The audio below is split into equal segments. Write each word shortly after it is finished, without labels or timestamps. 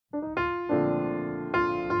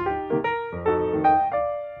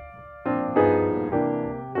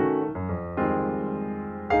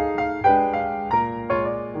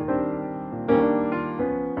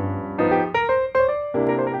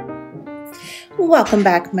Welcome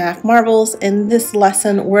back, Math Marvels. In this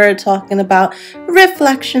lesson, we're talking about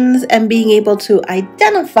reflections and being able to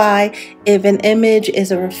identify if an image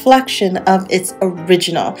is a reflection of its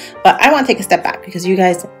original. But I want to take a step back because you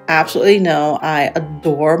guys absolutely know I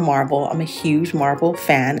adore marble. I'm a huge marble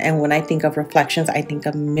fan. And when I think of reflections, I think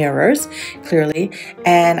of mirrors, clearly.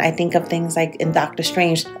 And I think of things like in Doctor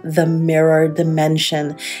Strange, the mirror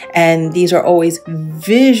dimension. And these are always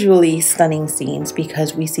visually stunning scenes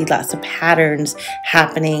because we see lots of patterns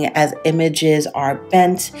happening as images are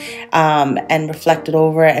bent and reflected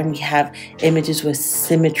over, and we have images with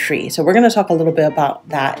symmetry. So we're going to talk a little bit about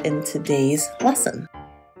that in today's lesson.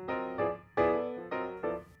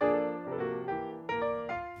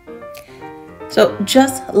 So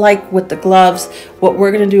just like with the gloves, what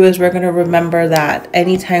we're going to do is we're going to remember that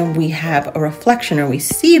anytime we have a reflection or we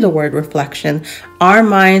see the word reflection, our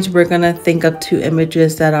minds, we're going to think of two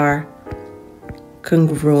images that are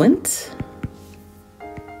congruent,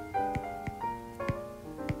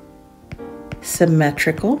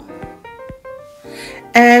 symmetrical,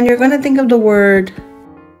 and you're going to think of the word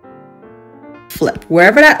flip.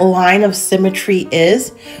 Wherever that line of symmetry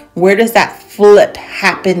is, where does that flip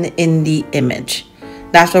happen in the image?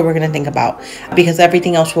 That's what we're going to think about because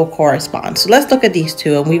everything else will correspond. So let's look at these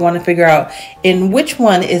two and we want to figure out in which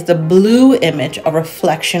one is the blue image a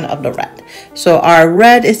reflection of the red. So our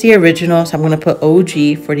red is the original, so I'm going to put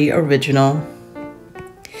OG for the original.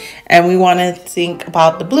 And we want to think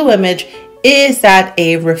about the blue image. Is that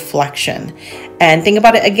a reflection? And think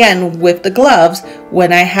about it again with the gloves.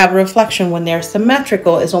 When I have a reflection, when they're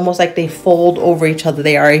symmetrical, it's almost like they fold over each other.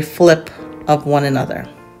 They are a flip of one another.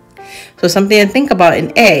 So something to think about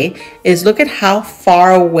in A is look at how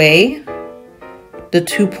far away the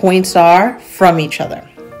 2 points are from each other.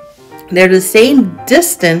 They're the same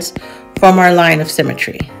distance from our line of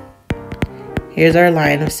symmetry. Here's our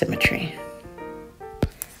line of symmetry.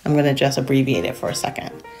 I'm going to just abbreviate it for a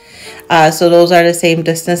second. So those are the same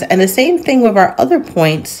distance, and the same thing with our other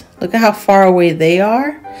points. Look at how far away they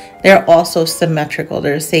are. They're also symmetrical.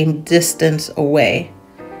 They're the same distance away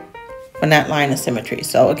from that line of symmetry.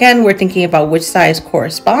 So again, we're thinking about which sides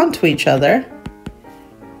correspond to each other,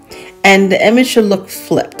 and the image should look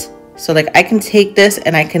flipped. So like I can take this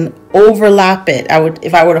and I can overlap it.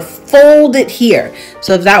 If I were to fold it here.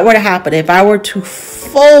 So if that were to happen, if I were to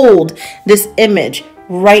fold this image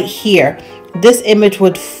right here, this image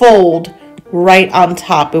would fold right on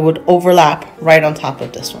top. It would overlap right on top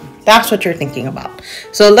of this one. That's what you're thinking about.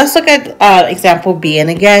 So let's look at example B. And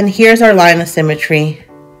again, here's our line of symmetry.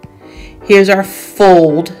 Here's our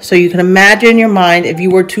fold. So you can imagine in your mind, if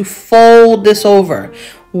you were to fold this over,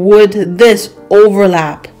 would this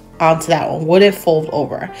overlap onto that one? Would it fold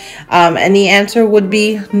over? And the answer would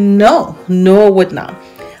be no. No, it would not.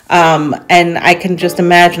 And I can just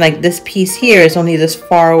imagine like this piece here is only this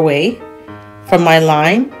far away from my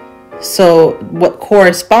line. So what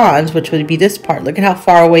corresponds, which would be this part, look at how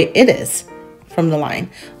far away it is from the line.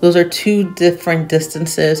 Those are two different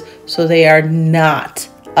distances, so they are not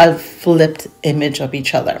a flipped image of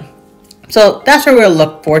each other. So that's what we're going to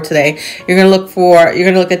look for today. You're going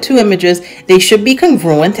to look at two images. They should be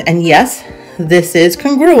congruent, and yes, this is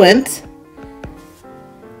congruent.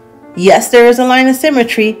 Yes, there is a line of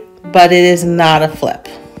symmetry, but it is not a flip.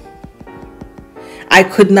 I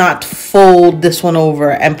could not fold this one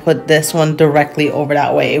over and put this one directly over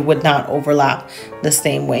that way. It would not overlap the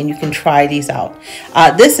same way. And you can try these out.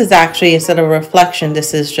 This is actually, instead of a reflection,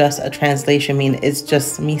 this is just a translation. I mean, it's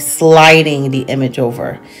just me sliding the image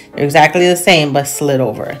over. They're exactly the same, but slid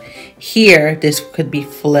over. Here, this could be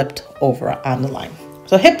flipped over on the line.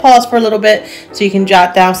 So hit pause for a little bit so you can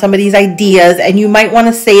jot down some of these ideas, and you might want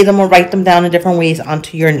to say them or write them down in different ways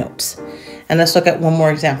onto your notes. And let's look at one more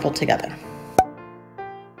example together.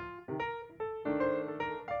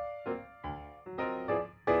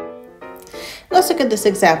 Let's look at this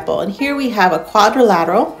example, and here we have a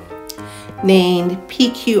quadrilateral named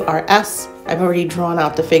PQRS. I've already drawn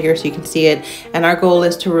out the figure so you can see it, and our goal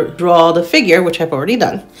is to draw the figure, which I've already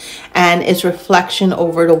done, and its reflection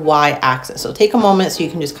over the y-axis. So take a moment so you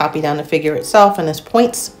can just copy down the figure itself and its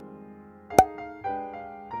points.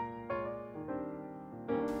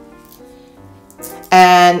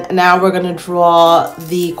 And now we're going to draw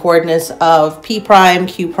the coordinates of P prime,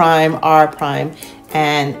 Q prime, R prime,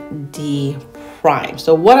 and D prime.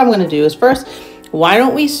 So what I'm going to do is first, why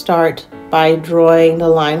don't we start by drawing the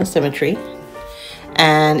line of symmetry,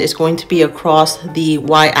 and it's going to be across the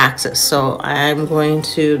y-axis. So I'm going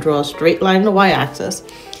to draw a straight line on the y-axis.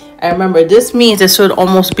 And remember, this means this would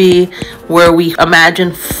almost be where we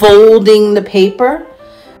imagine folding the paper.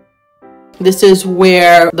 This is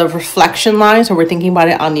where the reflection lies, so we're thinking about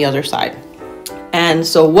it on the other side. And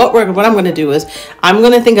so what I'm going to do is I'm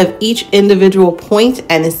going to think of each individual point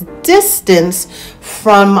and its distance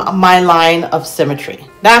from my line of symmetry.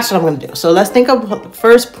 That's what I'm going to do. So let's think of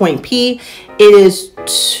first point P. It is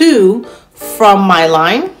 2 from my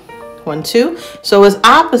line. 1, 2. So its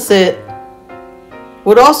opposite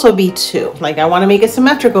would also be 2. Like I want to make it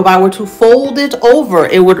symmetrical. If I were to fold it over,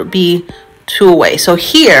 it would be 2 away. So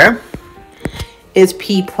here is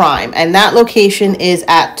P prime, and that location is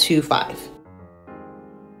at 2, 5.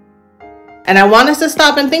 And I want us to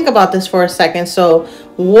stop and think about this for a second. So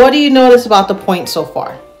what do you notice about the point so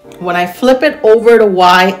far? When I flip it over the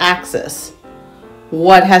y-axis,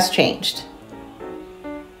 what has changed?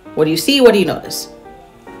 What do you see? What do you notice?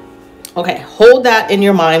 Okay, hold that in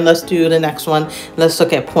your mind. Let's do the next one. Let's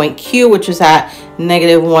look at point Q, which is at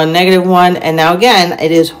 -1, -1. And now again,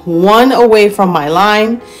 it is 1 away from my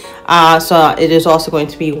line. So it is also going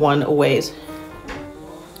to be 1 away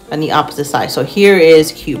on the opposite side. So here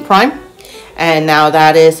is Q prime. And now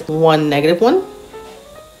that is 1, -1.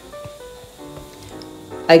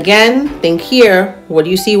 Again, think here. What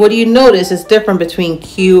do you see? What do you notice is different between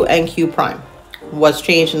Q and Q prime? What's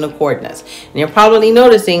changed in the coordinates? And you're probably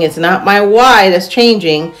noticing it's not my Y that's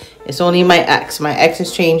changing. It's only my X. My X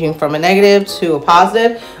is changing from a negative to a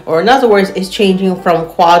positive. Or in other words, it's changing from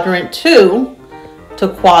quadrant 2 to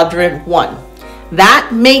quadrant 1.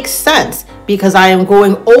 That makes sense because I am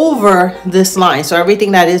going over this line. So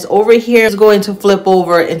everything that is over here is going to flip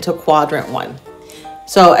over into quadrant 1.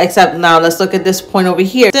 So except now let's look at this point over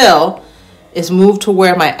here. Still, it's moved to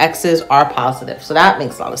where my X's are positive. So that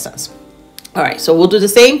makes a lot of sense. All right, so we'll do the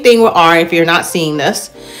same thing with R if you're not seeing this.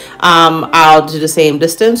 I'll do the same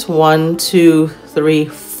distance, 1, 2, 3,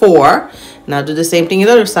 4. And I'll do the same thing on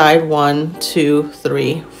the other side, 1, 2,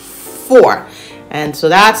 3, 4. And so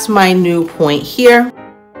that's my new point here.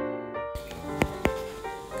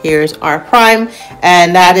 Here's R prime,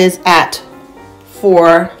 and that is at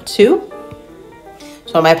 4, 2.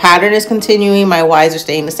 So my pattern is continuing, my Y's are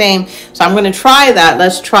staying the same. So I'm going to try that.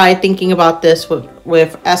 Let's try thinking about this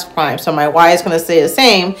with S prime. So my Y is going to stay the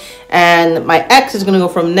same, and my X is going to go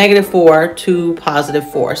from -4 to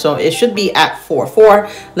 +4. So it should be at 4, 4.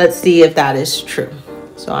 Let's see if that is true.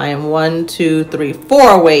 So I am 1, 2, 3, 4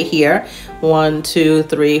 away here. 1, 2,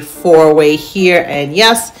 3, 4 away here. And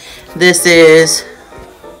yes, this is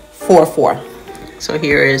 4, 4. So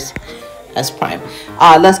here is S prime.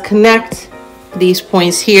 Let's connect these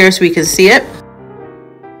points here so we can see it.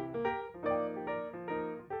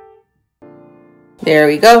 There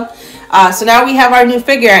we go. So now we have our new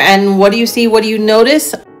figure, and what do you see? What do you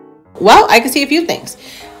notice? Well, I can see a few things.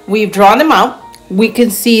 We've drawn them out. We can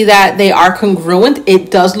see that they are congruent.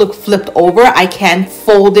 It does look flipped over. I can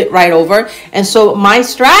fold it right over. And so my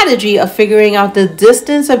strategy of figuring out the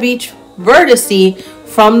distance of each vertice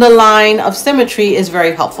from the line of symmetry is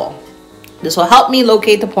very helpful. This will help me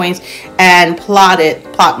locate the points and plot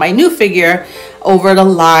my new figure over the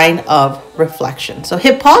line of reflection. So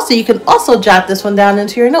hit pause so you can also jot this one down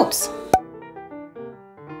into your notes.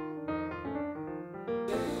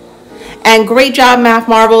 And great job, Math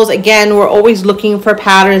Marvels. Again, we're always looking for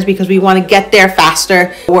patterns because we want to get there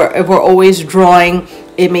faster. If we're always drawing,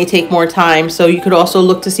 it may take more time. So you could also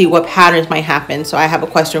look to see what patterns might happen. So I have a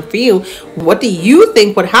question for you. What do you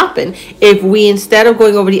think would happen if we, instead of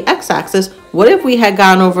going over the x-axis, what if we had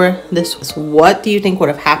gone over this? What do you think would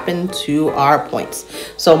have happened to our points?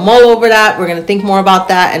 So mull over that. We're going to think more about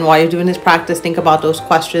that. And while you're doing this practice, think about those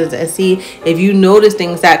questions and see if you notice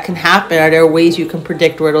things that can happen. Are there ways you can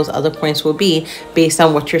predict where those other points will be based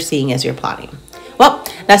on what you're seeing as you're plotting? Well,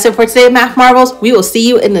 that's it for today, Math Marvels. We will see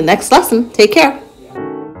you in the next lesson. Take care.